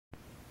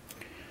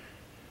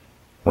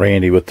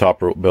Randy with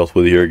Top Rope Belts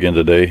with you here again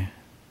today.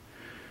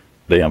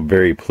 Today I'm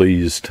very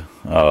pleased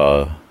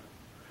to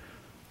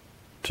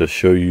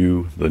show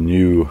you the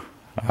new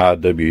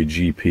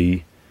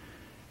IWGP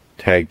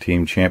Tag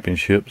Team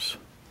Championships,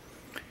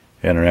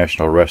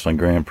 International Wrestling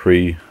Grand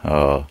Prix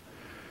from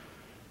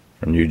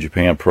New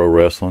Japan Pro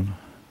Wrestling.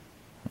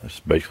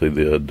 It's basically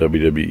the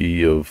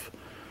WWE of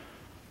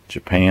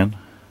Japan.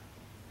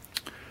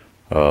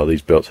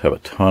 These belts have a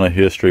ton of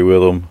history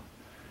with them,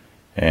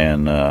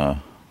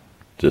 and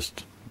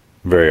just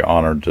very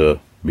honored to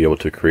be able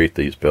to create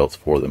these belts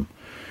for them.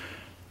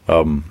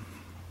 The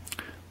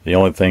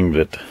only thing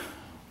that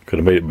could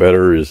have made it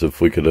better is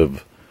if we could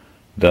have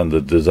done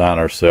the design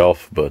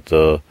ourselves, but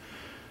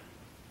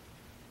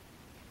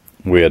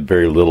we had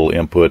very little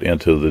input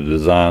into the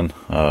design.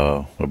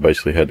 We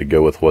basically had to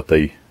go with what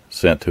they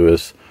sent to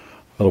us.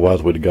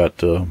 Otherwise we'd have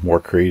got more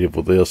creative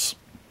with this,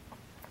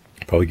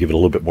 probably give it a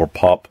little bit more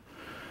pop.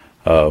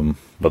 But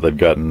they've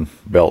gotten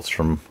belts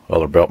from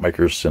other belt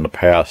makers in the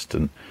past,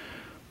 and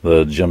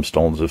the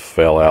gemstones have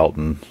fell out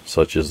and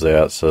such as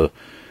that, so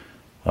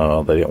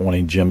they didn't want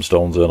any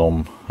gemstones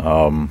in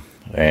them,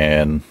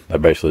 and they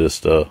basically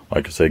just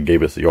like I said,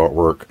 gave us the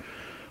artwork.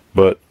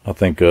 But I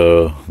think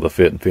the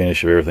fit and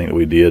finish of everything that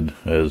we did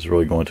is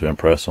really going to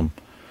impress them.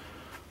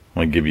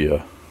 I'm going to give you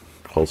a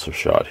closer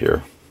shot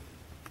here.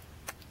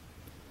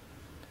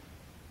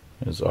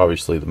 It's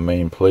obviously the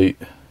main plate,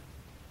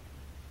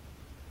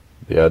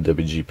 the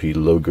IWGP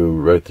logo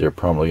right there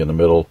prominently in the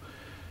middle,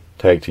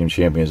 Tag Team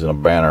Champions, and a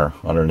banner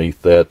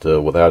underneath that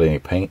without any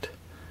paint.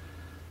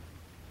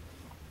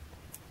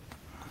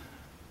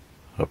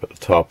 Up at the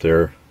top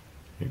there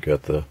you've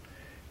got the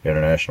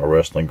International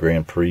Wrestling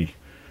Grand Prix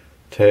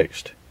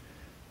text,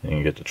 and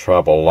you get the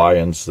tribal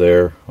lions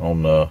there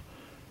on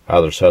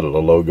either side of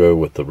the logo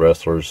with the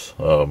wrestlers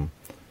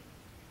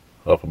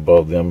up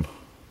above them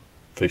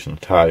fixing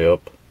to tie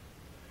up.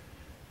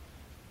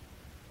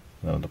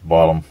 And at the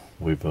bottom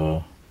we've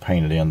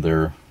painted in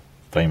their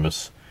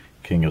famous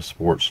King of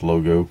Sports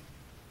logo.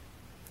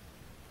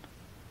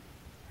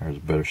 There's a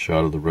better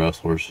shot of the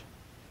wrestlers.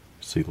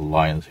 See the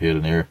lion's head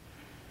in there,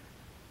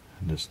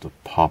 and just the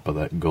pop of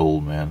that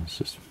gold, man, it's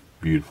just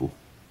beautiful.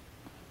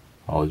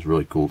 All these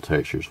really cool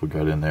textures we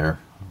got in there,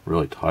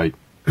 really tight.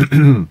 There's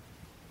your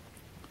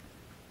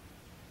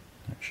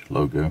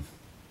logo.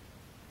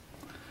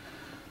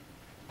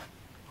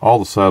 All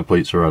the side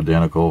plates are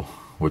identical,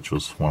 which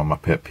was one of my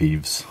pet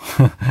peeves.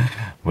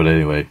 But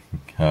anyway,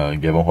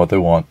 give them what they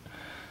want.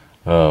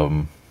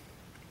 Got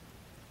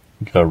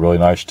a really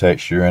nice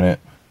texture in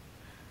it.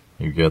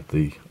 You got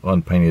the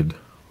unpainted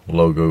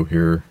logo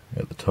here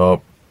at the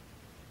top.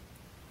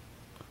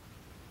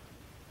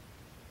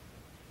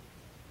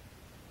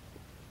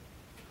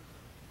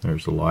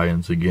 There's the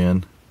lions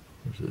again.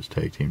 There's this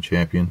tag team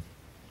champion.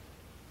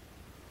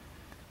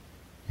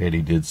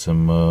 Eddie did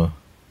some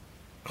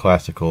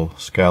classical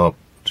scallop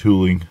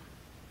tooling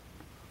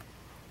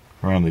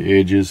around the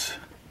edges,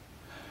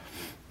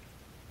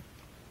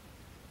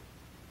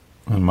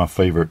 and my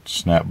favorite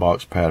snap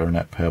box pattern,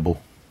 that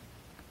pebble.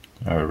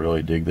 I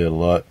really dig that a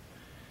lot.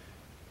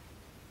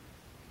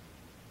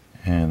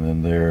 And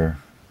then there,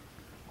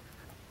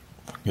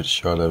 get a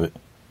shot of it.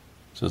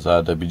 It says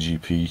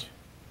IWGP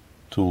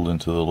tooled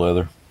into the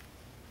leather.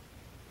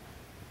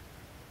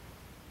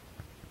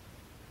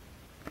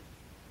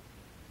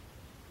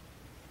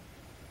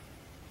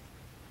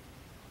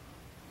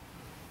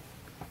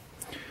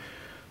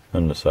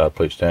 And the side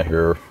plates down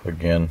here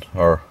again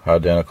are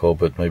identical,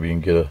 but maybe you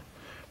can get a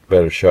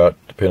better shot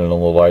depending on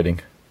the lighting.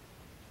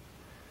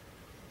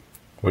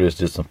 We just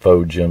did some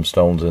faux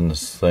gemstones in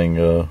this thing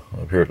up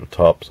here at the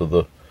tops of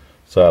the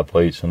side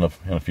plates and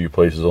a few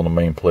places on the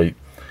main plate.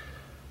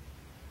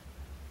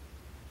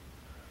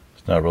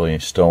 There's not really any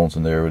stones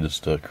in there. We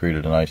just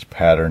created a nice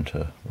pattern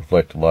to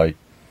reflect the light.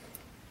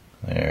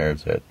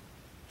 There's that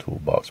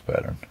toolbox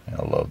pattern.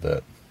 I love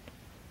that.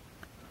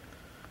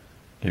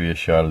 Give you a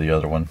shot of the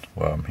other one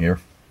while I'm here.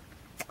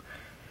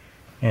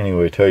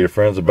 Anyway, tell your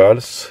friends about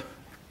us.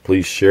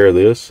 Please share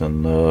this,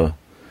 and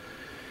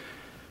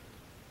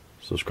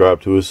subscribe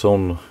to us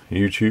on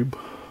YouTube.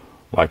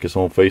 Like us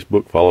on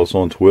Facebook. Follow us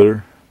on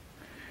Twitter.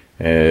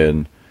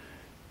 And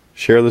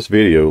share this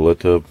video.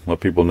 Let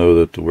people know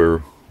that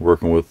we're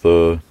working with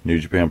New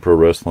Japan Pro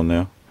Wrestling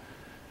now.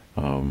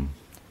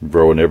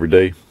 Growing every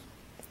day.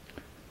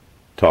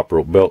 Top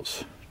rope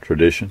belts,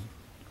 tradition,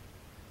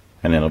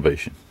 and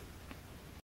innovation.